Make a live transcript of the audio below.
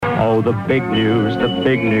Oh, the big news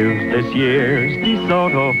this year's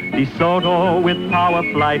DeSoto with Power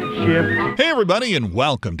Flight Shift. Hey everybody, and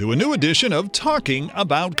welcome to a new edition of Talking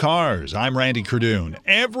About Cars. I'm Randy Cardoon.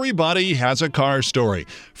 Everybody has a car story.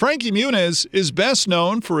 Frankie Muniz is best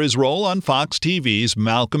known for his role on Fox TV's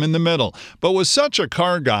Malcolm in the Middle, but was such a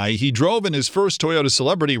car guy, he drove in his first Toyota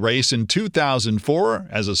Celebrity race in 2004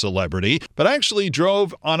 as a celebrity, but actually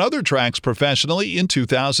drove on other tracks professionally in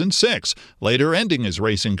 2006, later ending his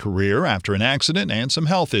racing career after an accident and some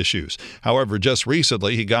health issues. However, just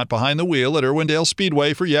recently he got behind the wheel at Irwindale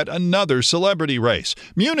Speedway for yet another celebrity race.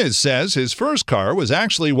 Muniz says his first car was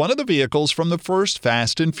actually one of the vehicles from the first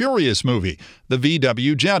Fast and Furious movie, the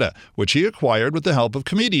VW Jetta, which he acquired with the help of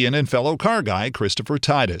comedian and fellow car guy Christopher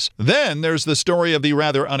Titus. Then there's the story of the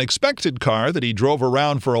rather unexpected car that he drove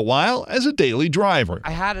around for a while as a daily driver.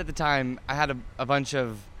 At the time, I had a bunch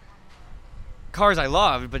of cars I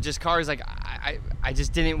loved, but just cars like I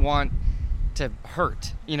just didn't want to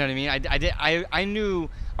hurt. You know what I mean? I knew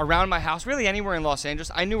around my house, really anywhere in Los Angeles,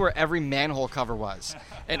 I knew where every manhole cover was,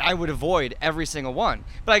 and I would avoid every single one.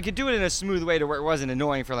 But I could do it in a smooth way to where it wasn't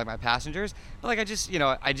annoying for like my passengers. But like I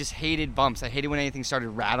just hated bumps. I hated when anything started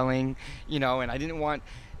rattling, and I didn't want,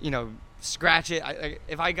 scratch it.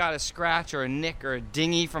 If I got a scratch or a nick or a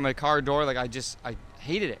dinghy from a car door, I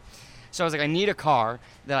hated it. So I was like, I need a car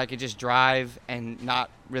that I could just drive and not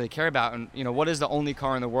really care about. And, what is the only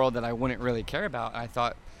car in the world that I wouldn't really care about? And I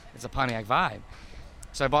thought, it's a Pontiac Vibe.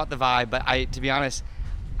 So I bought the Vibe, but to be honest,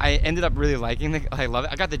 I ended up really liking it. I love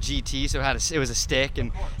it. I got the GT, so it was a stick,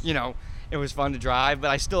 and, it was fun to drive,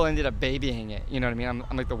 but I still ended up babying it. You know what I mean?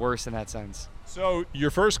 I'm like the worst in that sense. So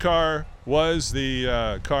your first car was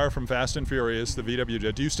the car from Fast and Furious, the VW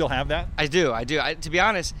Jetta. Do you still have that? I do. To be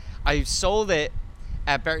honest, I sold it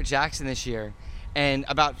at Barrett-Jackson this year, and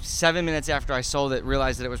about 7 minutes after I sold it,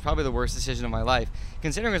 realized that it was probably the worst decision of my life,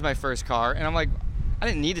 considering it was my first car. And I'm like, I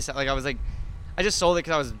didn't need to sell. I just sold it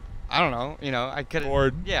because I don't know, I could have.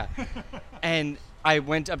 Bored. Yeah. And I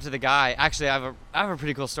went up to the guy. Actually, I have a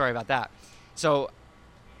pretty cool story about that. So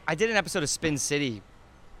I did an episode of Spin City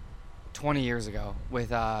 20 years ago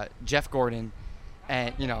with Jeff Gordon,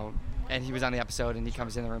 and and he was on the episode, and he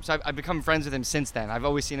comes in the room. So I've become friends with him since then. I've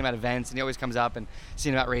always seen him at events, and he always comes up and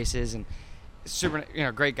seen him at races, and super,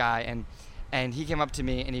 great guy. And he came up to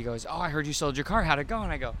me and he goes, "Oh, I heard you sold your car. How'd it go?"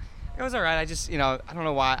 And I go, "It was all right. I just, I don't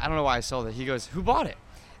know why I sold it." He goes, "Who bought it?"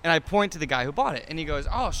 And I point to the guy who bought it, and he goes,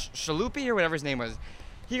 "Oh, Shalupi or whatever his name was."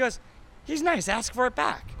 He goes, "He's nice. Ask for it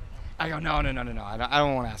back." I go, "No. I don't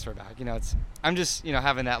want to ask for it back. I'm just,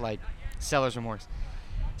 having that seller's remorse."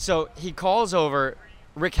 So he calls over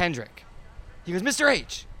Rick Hendrick. He goes, "Mr.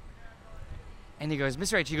 H." And he goes,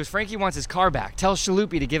 "Mr. H." He goes, "Frankie wants his car back. Tell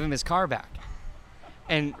Shalupi to give him his car back."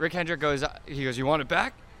 And Rick Hendrick goes, "You want it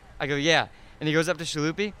back?" I go, "Yeah." And he goes up to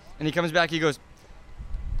Shalupi, and he comes back. He goes,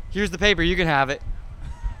 "Here's the paper. You can have it."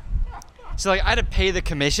 So I had to pay the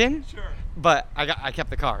commission, sure, but I kept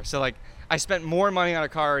the car. So I spent more money on a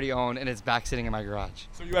car I already owned, and it's back sitting in my garage.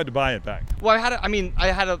 So you had to buy it back. Well, I didn't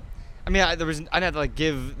have to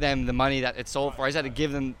give them the money that it sold for. I just had to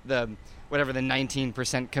give them the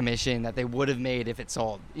 19% commission that they would have made if it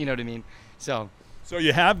sold. You know what I mean? So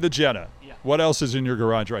you have the Jetta. Yeah. What else is in your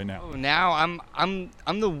garage right now? Now I'm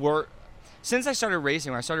the worst. Since I started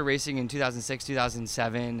racing, when I started racing in 2006,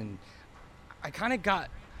 2007, and I kind of got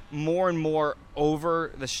more and more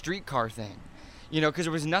over the street car thing, because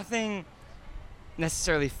there was nothing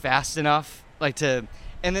necessarily fast enough, but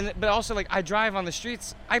also I drive on the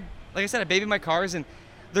streets. Like I said, I baby my cars, and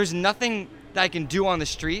there's nothing that I can do on the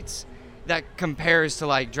streets that compares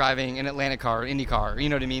to driving an Atlanta car or Indy car. You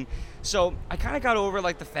know what I mean? So I kind of got over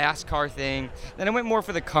the fast car thing. Then I went more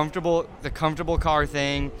for the comfortable car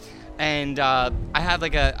thing. And I had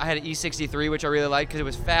an E63, which I really liked because it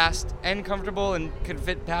was fast and comfortable and could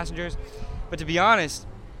fit passengers. But to be honest,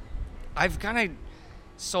 I've kind of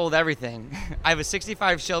sold everything. I have a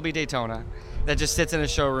 65 Shelby Daytona that just sits in a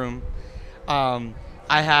showroom. I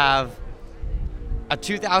have a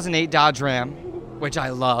 2008 Dodge Ram, which I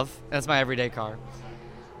love. That's my everyday car.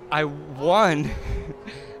 I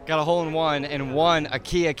got a hole in one and won a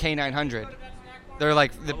Kia K900. They're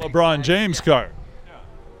like the LeBron James car.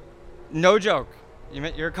 No joke.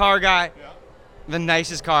 You're a car guy. Yeah. The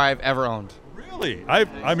nicest car I've ever owned. Really? I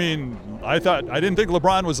didn't think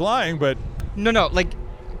LeBron was lying, but no.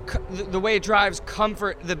 The way it drives,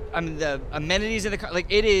 comfort, the amenities in the car.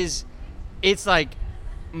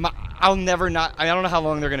 I'll never not. I don't know how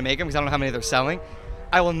long they're gonna make them because I don't know how many they're selling.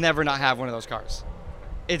 I will never not have one of those cars.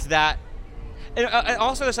 It's that. And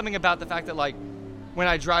also, there's something about the fact that when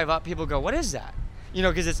I drive up, people go, "What is that?" You know,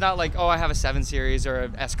 because it's not like, oh, I have a 7 Series or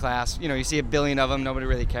a S-Class. You know, you see a billion of them, nobody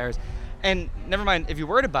really cares. And never mind, if you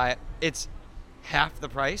were to buy it, it's half the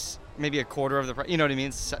price, maybe a quarter of the price. You know what I mean?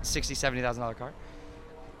 It's $60,000, $70,000 car.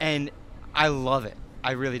 And I love it.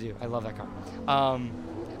 I really do. I love that car.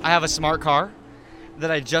 I have a smart car that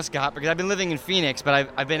I just got because I've been living in Phoenix, but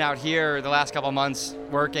I've been out here the last couple of months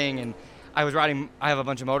working, and I have a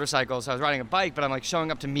bunch of motorcycles, so I was riding a bike, but I'm like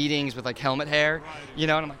showing up to meetings with like helmet hair, you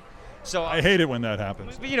know, and I'm like, so I hate it when that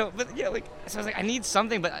happens. But like, so I was like, I need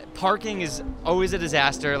something, but parking is always a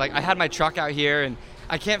disaster. Like, I had my truck out here, and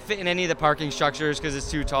I can't fit in any of the parking structures because it's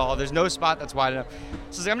too tall. There's no spot that's wide enough. So I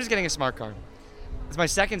was like, I'm just getting a smart car. It's my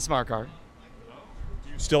second smart car. Do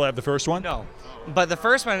you still have the first one? No, but the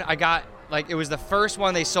first one I got, like, it was the first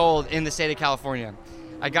one they sold in the state of California.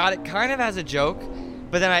 I got it kind of as a joke,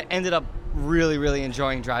 but then I ended up really, really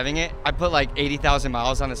enjoying driving it. I put like 80,000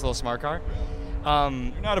 miles on this little smart car.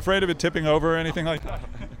 You're not afraid of it tipping over or anything like that?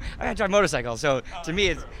 I drive motorcycles, so to me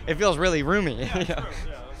it feels really roomy. You know?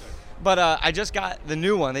 But I just got the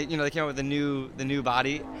new one. They came out with the new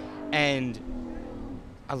body, and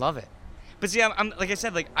I love it. But see, I'm like I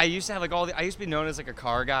said, like I used to have like I used to be known as like a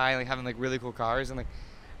car guy, like having like really cool cars, and like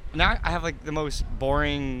now I have like the most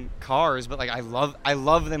boring cars, but like I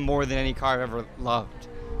love them more than any car I've ever loved.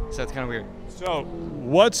 So it's kind of weird. So,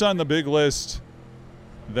 what's on the big list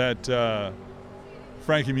that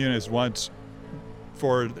Frankie Muniz wants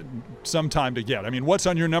for some time to get? I mean, what's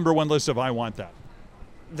on your number one list of I want that?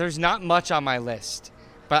 There's not much on my list,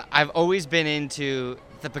 but I've always been into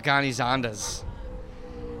the Pagani Zondas.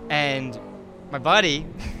 And my buddy,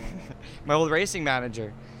 my old racing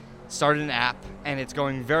manager, started an app, and it's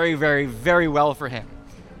going very, very, very well for him.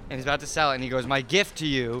 And he's about to sell it, and he goes, my gift to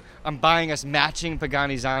you, I'm buying us matching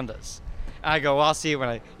Pagani Zondas. And I go, well, I'll see it when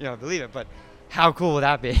I believe it, but how cool would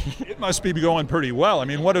that be? It must be going pretty well. I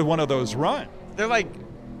mean, what did one of those run? They're like,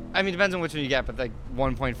 I mean, depends on which one you get, but like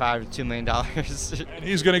 $1.5 to $2 million. And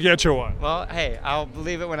he's going to get you one. Well, hey, I'll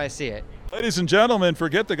believe it when I see it. Ladies and gentlemen,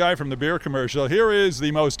 forget the guy from the beer commercial. Here is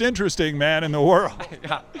the most interesting man in the world.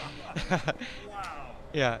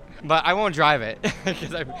 Yeah, but I won't drive it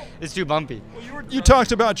because it's too bumpy. Well, you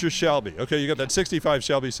talked about your Shelby. Okay, you got that 65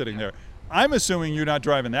 Shelby sitting there. I'm assuming you're not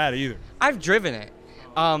driving that either. I've driven it,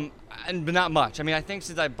 but not much. I mean, I think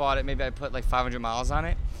since I bought it, maybe I put like 500 miles on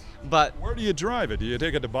it. But where do you drive it? Do you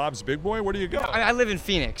take it to Bob's Big Boy? Where do you go? I live in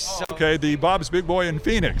Phoenix. So okay, the Bob's Big Boy in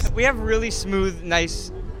Phoenix. We have really smooth,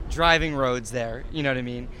 nice driving roads there. You know what I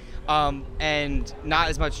mean? And not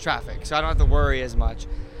as much traffic, so I don't have to worry as much.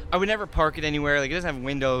 I would never park it anywhere. Like, it doesn't have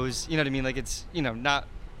windows. You know what I mean? Like, it's not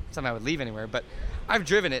something I would leave anywhere. But I've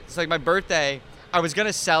driven it. It's like my birthday. I was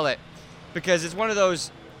gonna sell it because it's one of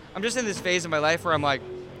those. I'm just in this phase of my life where I'm like,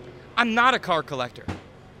 I'm not a car collector.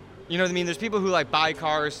 You know what I mean? There's people who like buy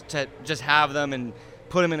cars to just have them and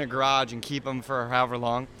put them in a garage and keep them for however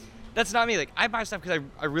long. That's not me. Like, I buy stuff because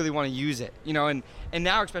I really want to use it, and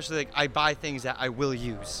now especially, like, I buy things that I will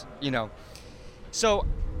use, So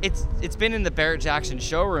it's been in the Barrett-Jackson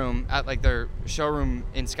showroom at like their showroom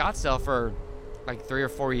in Scottsdale for like 3 or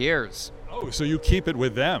 4 years. Oh, so you keep it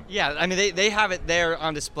with them? Yeah, I mean they have it there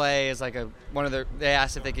on display as like they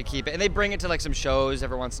asked if they could keep it, and they bring it to like some shows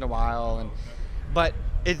every once in a while, but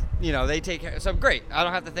it they take care. So great, I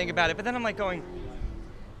don't have to think about it. But then I'm like going,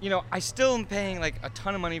 I still am paying like a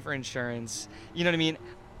ton of money for insurance. You know what I mean?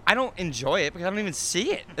 I don't enjoy it because I don't even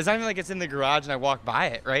see it. It's not even like it's in the garage and I walk by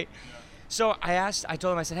it, right? So I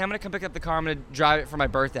told him, I said, hey, I'm gonna come pick up the car. I'm gonna drive it for my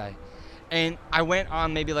birthday. And I went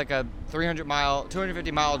on maybe like a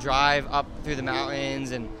 250 mile drive up through the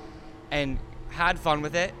mountains and had fun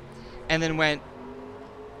with it. And then went,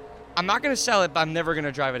 I'm not gonna sell it, but I'm never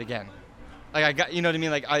gonna drive it again. Like, I got, you know what I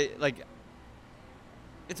mean? Like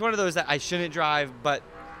it's one of those that I shouldn't drive, but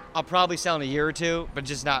I'll probably sell in a year or two, but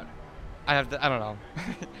just not, I don't know.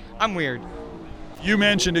 I'm weird. You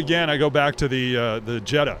mentioned again, I go back to the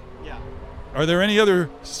Jetta. Yeah. Are there any other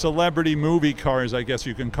celebrity movie cars, I guess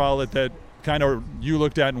you can call it, that kind of you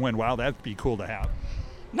looked at and went, wow, that'd be cool to have?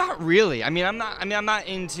 Not really. I'm not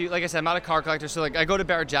into, like I said, I'm not a car collector. So like I go to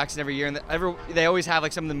Barrett-Jackson every year, and they always have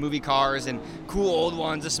like some of the movie cars and cool old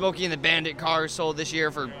ones. The Smokey and the Bandit car sold this year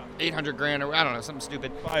for $800,000 or I don't know, something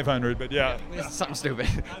stupid. 500, but yeah. It's something stupid.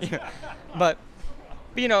 But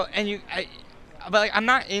but like I'm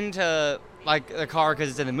not into like the car because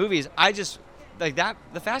it's in the movies. I just like that.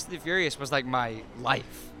 The Fast and the Furious was like my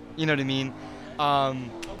life. You know what I mean?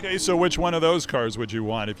 Okay, so which one of those cars would you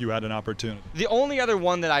want if you had an opportunity? The only other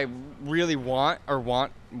one that I really wanted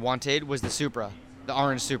was the Supra, the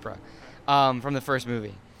orange Supra, from the first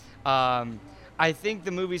movie. I I think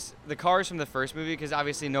the cars from the first movie, because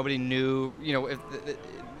obviously nobody knew,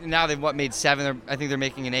 now they've made 7. I think they're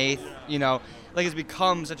making an 8th. Like it's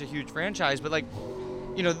become such a huge franchise. But like,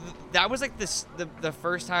 that was like the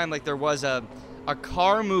first time like there was a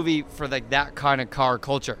car movie for like that kind of car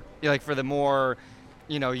culture. Like for the more,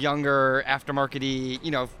 younger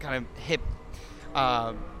aftermarket-y, kind of hip,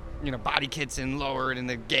 body kits and lowered and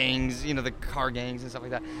the gangs, the car gangs and stuff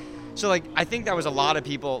like that. So like I think that was a lot of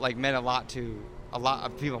people, like meant a lot to a lot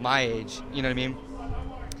of people my age, you know what I mean?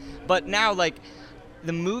 But now like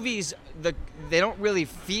the movies, they don't really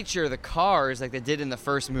feature the cars like they did in the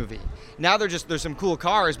first movie. Now there's some cool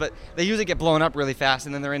cars, but they usually get blown up really fast,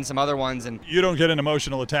 and then they're in some other ones. And you don't get an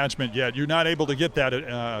emotional attachment yet. You're not able to get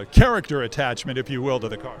that character attachment, if you will, to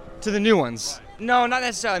the car. To the new ones? No, not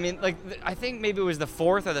necessarily. I mean, like I think maybe it was the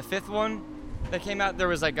 4th or the 5th one that came out. There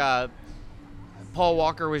was like Paul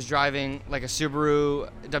Walker was driving like a Subaru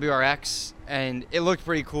WRX, and it looked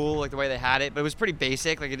pretty cool, like the way they had it, but it was pretty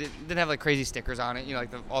basic. Like it didn't have like crazy stickers on it, like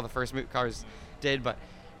all the first cars did. But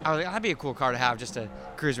I was like, that'd be a cool car to have just to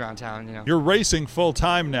cruise around town. You're racing full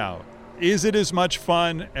time now. Is it as much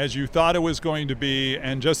fun as you thought it was going to be,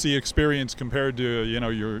 and just the experience compared to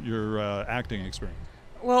your acting experience?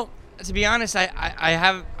 Well, to be honest,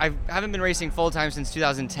 I haven't been racing full time since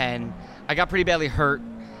 2010. I got pretty badly hurt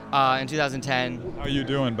in 2010. How are you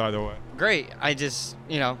doing, by the way? Great. I just,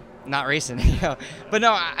 not racing. But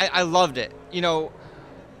no, I loved it.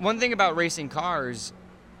 One thing about racing cars,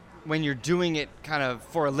 when you're doing it kind of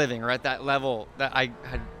for a living or at that level that I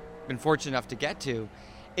had been fortunate enough to get to,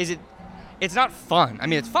 is it's not fun. I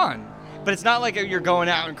mean, it's fun, but it's not like you're going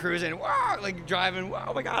out and cruising, wow, like driving, wow,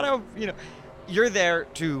 oh my God, you're there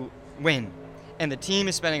to win. And the team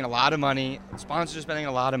is spending a lot of money, sponsors are spending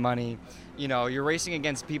a lot of money. You're racing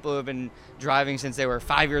against people who have been driving since they were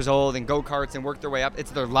 5 years old in go-karts and worked their way up. It's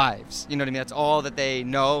their lives. You know what I mean? That's all that they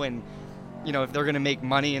know. And, if they're going to make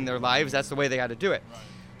money in their lives, that's the way they got to do it.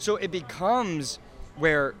 So it becomes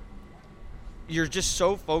where you're just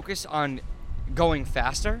so focused on going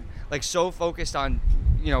faster, like so focused on,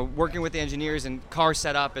 working with the engineers and car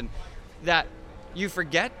setup, and that you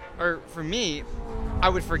forget, or for me, I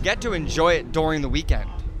would forget to enjoy it during the weekend.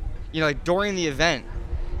 Like during the event,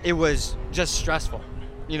 it was just stressful.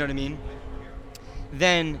 You know what I mean?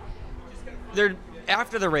 Then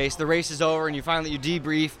after the race is over and you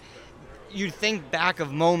debrief, you think back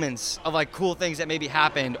of moments of like cool things that maybe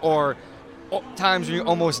happened, or times when you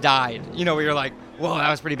almost died, where you're like, whoa, that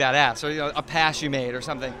was pretty badass. Or, a pass you made or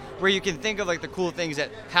something, where you can think of like the cool things that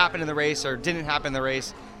happened in the race or didn't happen in the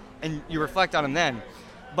race, and you reflect on them then.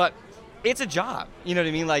 But it's a job, you know what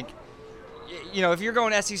I mean? Like, if you're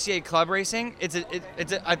going SCCA club racing,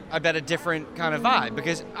 I bet a different kind of vibe,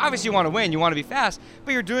 because obviously you want to win, you want to be fast,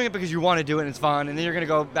 but you're doing it because you want to do it and it's fun, and then you're going to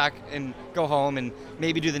go back and go home and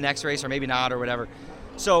maybe do the next race or maybe not or whatever.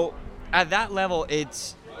 So at that level,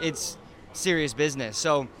 it's serious business.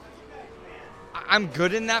 So I'm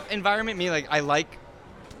good in that environment. I like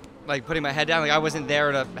putting my head down. Like I wasn't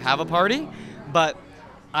there to have a party, but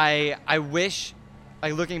I wish,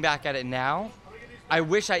 like looking back at it now, I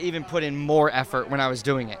wish I even put in more effort when I was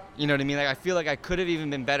doing it. You know what I mean? Like I feel like I could have even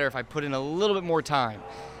been better if I put in a little bit more time.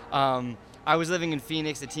 I was living in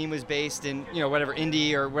Phoenix. The team was based in, whatever,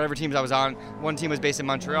 Indy or whatever teams I was on. One team was based in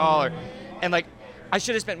Montreal, and like I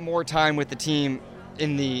should have spent more time with the team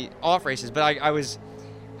in the off races. But I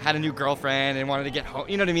had a new girlfriend and wanted to get home.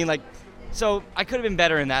 You know what I mean? Like, so I could have been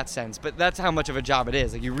better in that sense. But that's how much of a job it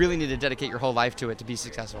is. Like you really need to dedicate your whole life to it to be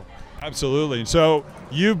successful. Absolutely. So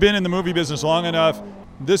you've been in the movie business long enough.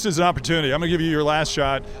 This is an opportunity. I'm going to give you your last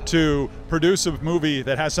shot to produce a movie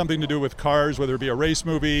that has something to do with cars, whether it be a race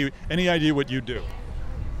movie. Any idea what you do?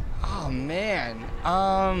 Oh, man.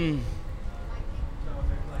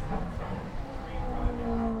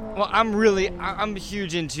 Well, I'm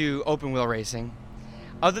huge into open wheel racing.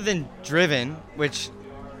 Other than Driven, which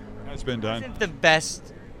has been done, isn't the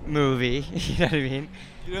best movie. You know what I mean?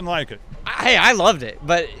 You didn't like it. I loved it,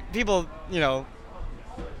 but people,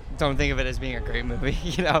 don't think of it as being a great movie.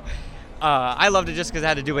 I loved it just because it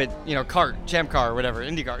had to do with, Champ Car or whatever,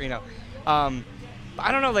 IndyCar. But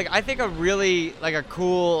I don't know. Like I think a really like a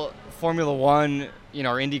cool Formula One,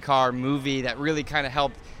 or IndyCar movie that really kind of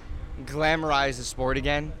helped glamorize the sport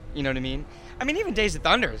again. You know what I mean? I mean, even Days of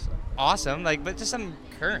Thunder is awesome. Like, but just something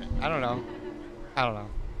current. I don't know.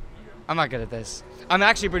 I'm not good at this.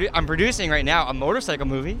 I'm producing right now a motorcycle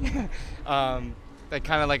movie, like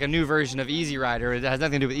kind of like a new version of Easy Rider. It has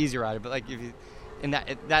nothing to do with Easy Rider, but like if you in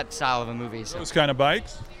that style of a movie. So. Those kind of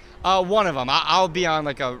bikes? One of them. I'll be on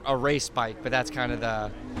like a race bike, but that's kind of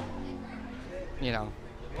the,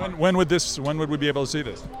 When would we be able to see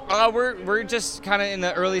this? We're just kind of in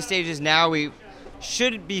the early stages now. We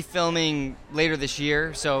should be filming later this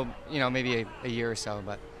year, so maybe a year or so,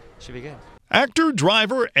 but should be good. Actor,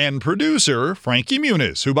 driver, and producer Frankie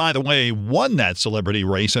Muniz, who, by the way, won that celebrity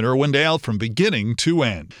race in Irwindale from beginning to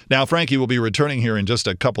end. Now, Frankie will be returning here in just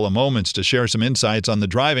a couple of moments to share some insights on the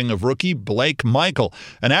driving of rookie Blake Michael,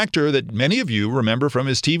 an actor that many of you remember from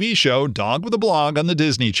his TV show Dog with a Blog on the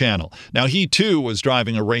Disney Channel. Now, he too was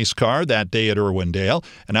driving a race car that day at Irwindale,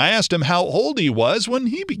 and I asked him how old he was when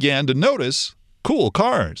he began to notice cool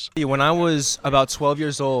cars. When I was about 12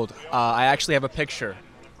 years old, I actually have a picture.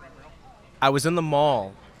 I was in the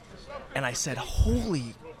mall, and I said,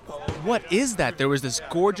 holy, what is that? There was this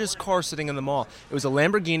gorgeous car sitting in the mall. It was a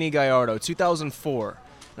Lamborghini Gallardo, 2004.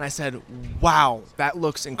 And I said, wow, that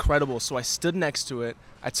looks incredible. So I stood next to it.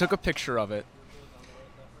 I took a picture of it.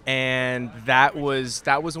 And that was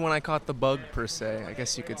when I caught the bug, per se, I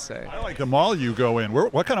guess you could say. I like the mall you go in.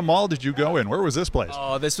 What kind of mall did you go in? Where was this place?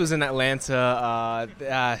 Oh, this was in Atlanta.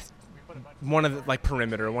 One of the,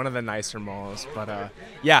 Perimeter, one of the nicer malls. But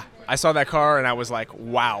yeah, I saw that car and I was like,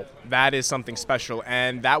 wow, that is something special.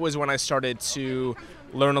 And that was when I started to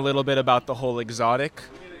learn a little bit about the whole exotic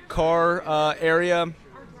car area.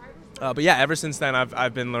 But yeah, ever since then,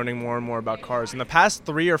 I've been learning more and more about cars. In the past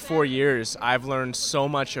 3 or 4 years, I've learned so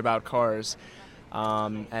much about cars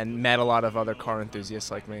and met a lot of other car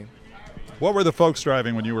enthusiasts like me. What were the folks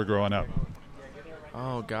driving when you were growing up?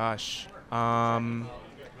 Oh, gosh.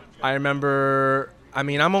 I remember,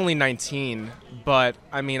 I'm only 19, but,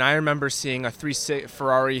 I remember seeing a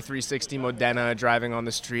Ferrari 360 Modena driving on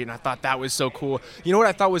the street, and I thought that was so cool. You know what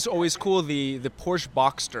I thought was always cool? The Porsche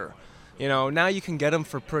Boxster. Now you can get them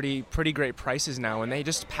for pretty great prices now, and they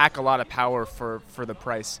just pack a lot of power for the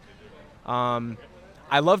price.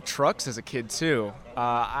 I loved trucks as a kid, too.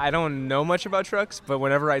 I don't know much about trucks, but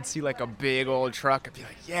whenever I'd see, a big old truck, I'd be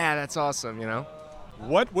like, yeah, that's awesome,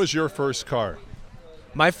 What was your first car?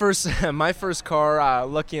 My first car,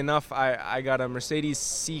 lucky enough, I got a Mercedes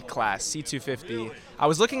C-Class, C250. I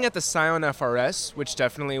was looking at the Scion FRS, which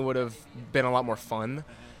definitely would have been a lot more fun.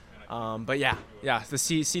 But yeah, the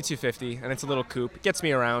C250, and it's a little coupe. It gets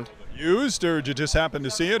me around. Used, or did you just happen to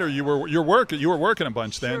see it, or you were working a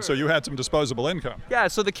bunch then, Sure. So you had some disposable income? Yeah,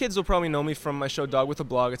 so the kids will probably know me from my show Dog with a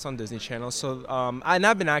Blog. It's on Disney Channel. So and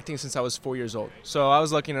I've been acting since I was 4 years old. So I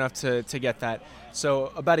was lucky enough to get that.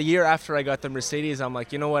 So about a year after I got the Mercedes, I'm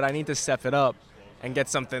like, you know what? I need to step it up and get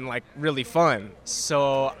something really fun.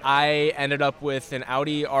 So I ended up with an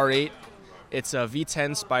Audi R8. It's a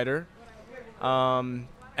V10 Spider.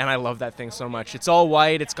 And I love that thing so much. It's all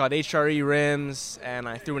white, it's got HRE rims, and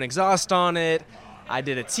I threw an exhaust on it. I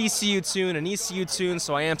did a TCU tune, an ECU tune,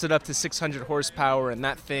 so I amped it up to 600 horsepower, and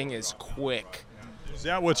that thing is quick. Is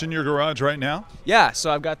that what's in your garage right now? Yeah, so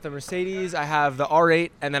I've got the Mercedes, I have the R8,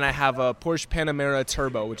 and then I have a Porsche Panamera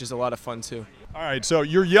Turbo, which is a lot of fun too. All right, so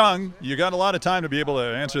you're young. You got a lot of time to be able to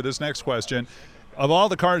answer this next question. Of all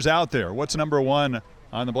the cars out there, what's number one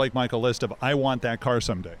on the Blake Michael list of I want that car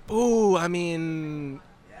someday? Ooh,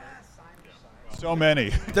 So many.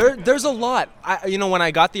 There's a lot. When I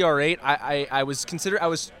got the R8, I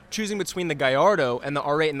was choosing between the Gallardo and the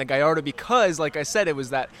R8 and the Gallardo because, like I said, it was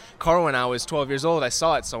that car when I was 12 years old. I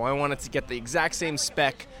saw it, so I wanted to get the exact same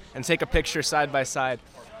spec and take a picture side by side.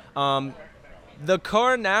 The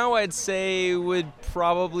car now, I'd say, would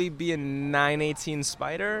probably be a 918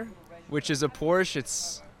 Spider, which is a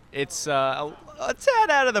Porsche. It's a tad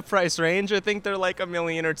out of the price range. I think they're like $1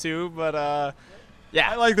 million or $2 million, but yeah.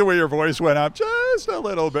 I like the way your voice went up just a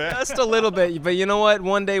little bit. Just a little bit, but you know what?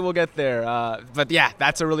 One day we'll get there. But yeah,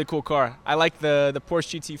 that's a really cool car. I like the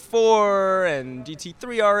Porsche GT4 and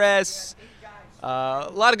GT3 RS. A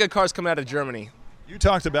lot of good cars coming out of Germany. You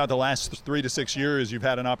talked about the last 3 to 6 years you've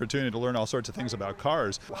had an opportunity to learn all sorts of things about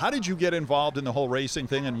cars. How did you get involved in the whole racing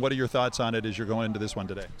thing, and what are your thoughts on it as you're going into this one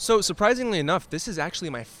today? So surprisingly enough, this is actually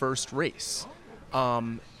my first race.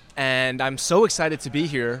 And I'm so excited to be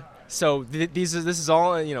here. So this is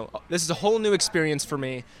all, this is a whole new experience for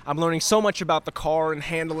me. I'm learning so much about the car and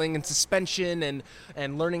handling and suspension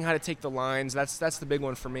and learning how to take the lines. That's the big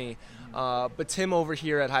one for me. But Tim over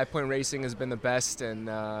here at High Point Racing has been the best, and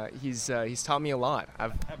he's taught me a lot.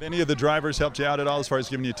 Have any of the drivers helped you out at all as far as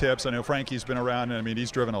giving you tips? I know Frankie's been around, and he's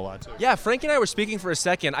driven a lot too. Yeah, Frankie and I were speaking for a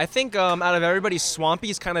second. I think out of everybody,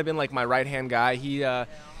 Swampy's kind of been like my right-hand guy.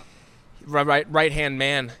 Right-hand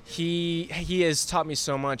man. He has taught me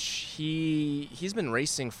so much. He's been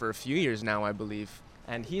racing for a few years now, I believe,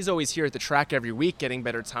 and he's always here at the track every week getting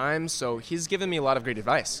better times, so he's given me a lot of great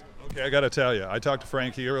advice. Okay, I got to tell you, I talked to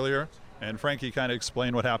Frankie earlier. And Frankie kind of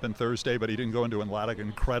explained what happened Thursday, but he didn't go into a lot of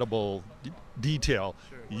incredible detail.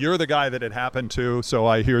 Sure. You're the guy that it happened to, so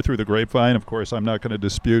I hear through the grapevine. Of course, I'm not going to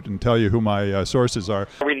dispute and tell you who my sources are.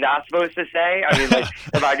 Are we not supposed to say? I mean, like,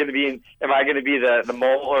 am I going to be the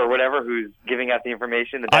mole or whatever who's giving out the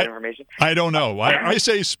information, the bad information? I don't know. I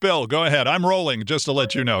say spill. Go ahead. I'm rolling just to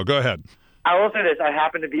let you know. Go ahead. I will say this: I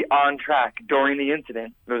happened to be on track during the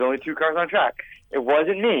incident. There was only 2 cars on track. It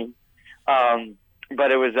wasn't me,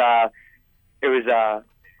 but it was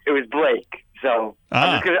Blake. So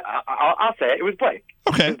I'm just I'll say it was Blake.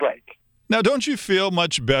 Okay. It was Blake. Now, don't you feel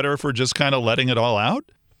much better for just kind of letting it all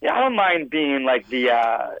out? Yeah, I don't mind being like the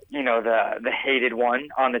hated one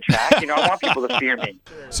on the track. I want people to fear me.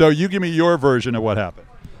 So you give me your version of what happened.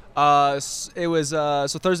 It was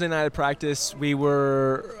so Thursday night at practice.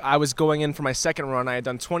 I was going in for my second run. I had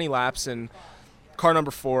done 20 laps in car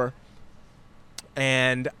number 4,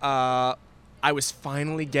 and I was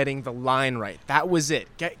finally getting the line right. That was it.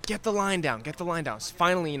 Get the line down. Get the line down. I was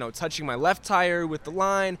finally, touching my left tire with the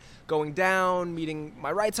line, going down, meeting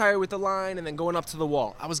my right tire with the line, and then going up to the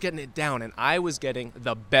wall. I was getting it down, and I was getting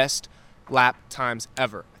the best lap times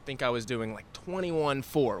ever. I think I was doing like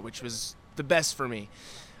 21.4, which was the best for me.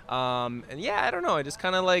 And yeah, I don't know. I just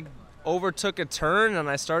kind of like overtook a turn, and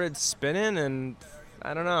I started spinning, and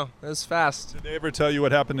I don't know. It was fast. Did they ever tell you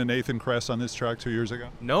what happened to Nathan Kress on this track 2 years ago?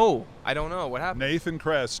 No, I don't know. What happened? Nathan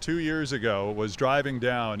Kress 2 years ago was driving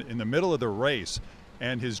down in the middle of the race,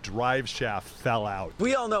 and his drive shaft fell out.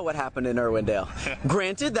 We all know what happened in Irwindale.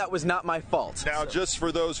 Granted, that was not my fault. Now, just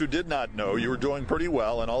for those who did not know, you were doing pretty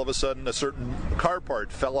well, and all of a sudden a certain car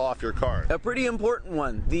part fell off your car. A pretty important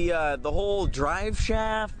one. The whole drive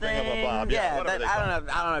shaft thing. Thingamabob, yeah,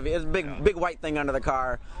 I don't know. It's a big white thing under the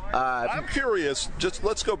car. I'm curious. Just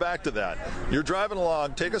let's go back to that. You're driving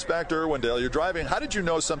along. Take us back to Irwindale. You're driving. How did you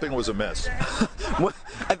know something was amiss? Well,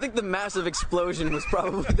 I think the massive explosion was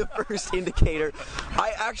probably the first indicator.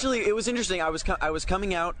 It was interesting. I was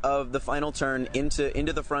coming out of the final turn into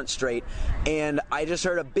the front straight, and I just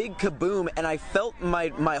heard a big kaboom, and I felt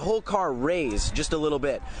my whole car raise just a little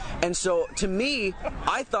bit. And so to me,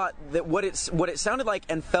 I thought that what it sounded like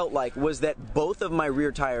and felt like was that both of my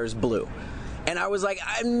rear tires blew. And I was like,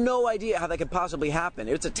 I have no idea how that could possibly happen.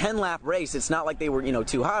 It's a 10-lap race. It's not like they were,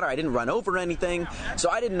 too hot, or I didn't run over anything.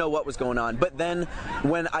 So I didn't know what was going on. But then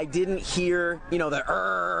when I didn't hear, the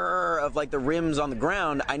of like the rims on the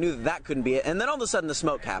ground, I knew that couldn't be it. And then all of a sudden the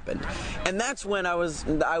smoke happened. And that's when I was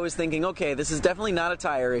thinking, okay, this is definitely not a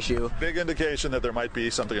tire issue. Big indication that there might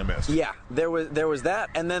be something amiss. Yeah, there was that.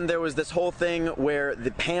 And then there was this whole thing where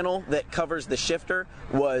the panel that covers the shifter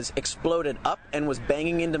was exploded up and was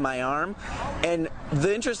banging into my arm. And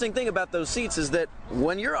the interesting thing about those seats is that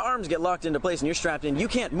when your arms get locked into place and you're strapped in, you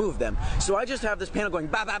can't move them. So I just have this panel going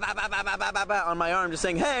ba ba ba ba ba ba ba ba ba on my arm, just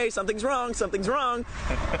saying, "Hey, something's wrong, something's wrong."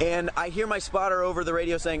 And I hear my spotter over the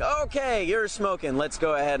radio saying, "Okay, you're smoking. Let's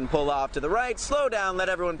go ahead and pull off to the right, slow down, let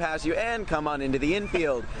everyone pass you, and come on into the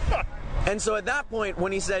infield." And so at that point,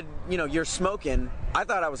 when he said, "You're smoking," I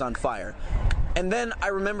thought I was on fire. And then I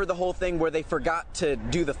remember the whole thing where they forgot to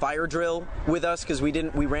do the fire drill with us because we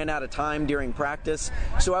ran out of time during practice.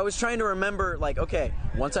 So I was trying to remember, like, okay,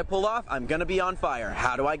 once I pull off, I'm going to be on fire.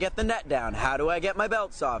 How do I get the net down? How do I get my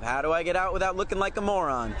belts off? How do I get out without looking like a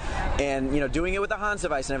moron? And, doing it with the Hans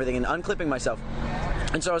device and everything and unclipping myself.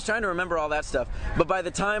 And so I was trying to remember all that stuff. But by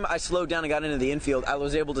the time I slowed down and got into the infield, I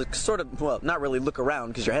was able to sort of, well, not really look around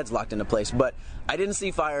because your head's locked into place, but I didn't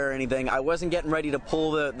see fire or anything. I wasn't getting ready to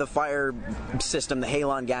pull the fire system, the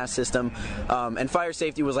halon gas system, and fire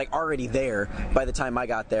safety was like already there by the time I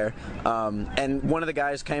got there. And one of the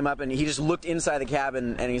guys came up and he just looked inside the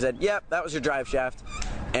cabin and he said, "Yep, that was your drive shaft."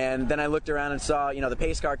 And then I looked around and saw, the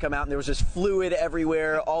pace car come out and there was just fluid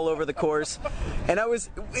everywhere all over the course. And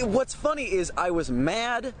what's funny is I was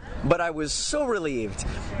mad, but I was so relieved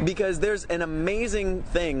because there's an amazing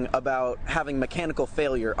thing about having mechanical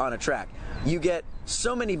failure on a track. You get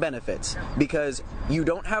so many benefits because you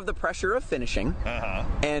don't have the pressure of finishing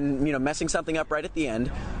and, messing something up right at the end.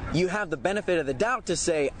 You have the benefit of the doubt to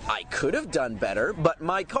say, I could have done better, but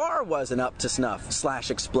my car wasn't up to snuff /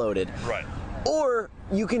 exploded. Right. Or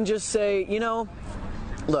you can just say,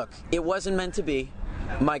 look, it wasn't meant to be.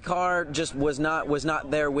 My car just was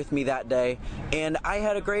not there with me that day, and I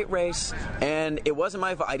had a great race, and it wasn't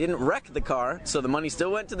my fault. I didn't wreck the car, so the money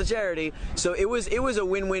still went to the charity. So it was a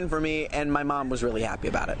win-win for me, and my mom was really happy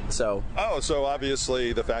about it. So so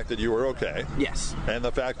obviously the fact that you were okay. Yes. And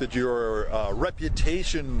the fact that your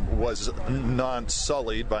reputation was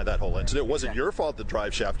non-sullied by that whole incident. It wasn't your fault the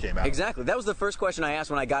drive shaft came out. Exactly. That was the first question I asked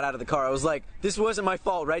when I got out of the car. I was like, this wasn't my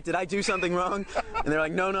fault, right? Did I do something wrong? And they're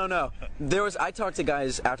like, no. I talked to guys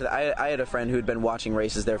guys after that. I had a friend who had been watching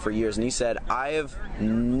races there for years, and he said, I have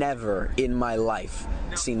never in my life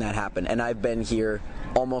seen that happen, and I've been here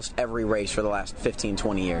almost every race for the last 15,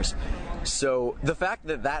 20 years. So the fact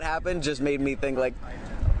that that happened just made me think, like,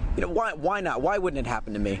 you know, why not? Why wouldn't it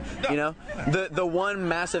happen to me? You know, the one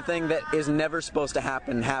massive thing that is never supposed to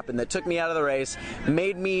happen happened, that took me out of the race,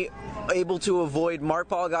 made me able to avoid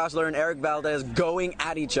Marc-Paul Gosselaar and Eric Valdez going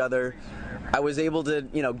at each other. I was able to,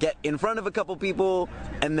 you know, get in front of a couple people,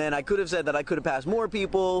 and then I could have said that I could have passed more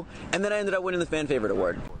people, and then I ended up winning the fan favorite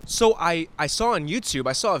award. So I saw on YouTube,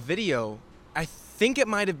 I saw a video, I think it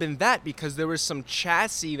might have been that, because there was some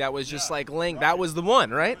chassis that was just like linked. That was the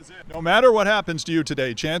one, right? No matter what happens to you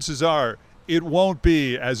today, chances are it won't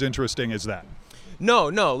be as interesting as that. No,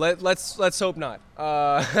 let's hope not.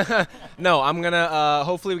 No, I'm gonna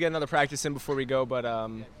hopefully we get another practice in before we go, but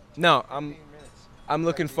no, I'm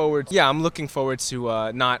looking forward. Yeah, I'm looking forward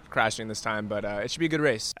to not crashing this time, but it should be a good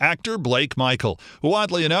race. Actor Blake Michael, who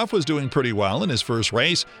oddly enough was doing pretty well in his first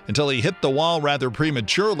race until he hit the wall rather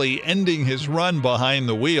prematurely, ending his run behind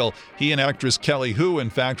the wheel. He and actress Kelly Hu, in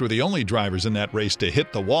fact, were the only drivers in that race to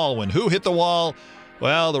hit the wall. When Hu hit the wall,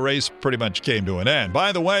 well, the race pretty much came to an end.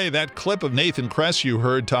 By the way, that clip of Nathan Kress you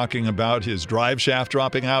heard talking about his drive shaft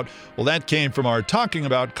dropping out, well, that came from our Talking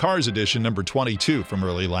About Cars edition number 22 from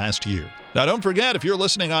early last year. Now, don't forget, if you're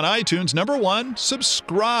listening on iTunes, number one,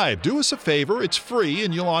 subscribe. Do us a favor. It's free,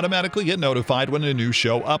 and you'll automatically get notified when a new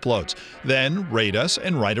show uploads. Then rate us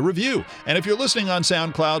and write a review. And if you're listening on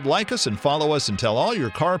SoundCloud, like us and follow us and tell all your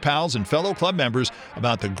car pals and fellow club members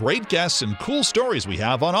about the great guests and cool stories we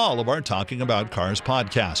have on all of our Talking About Cars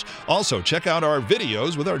podcasts. Also, check out our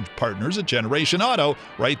videos with our partners at Generation Auto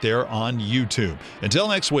right there on YouTube. Until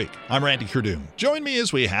next week, I'm Randy Cardoon. Join me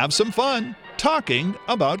as we have some fun talking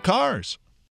about cars.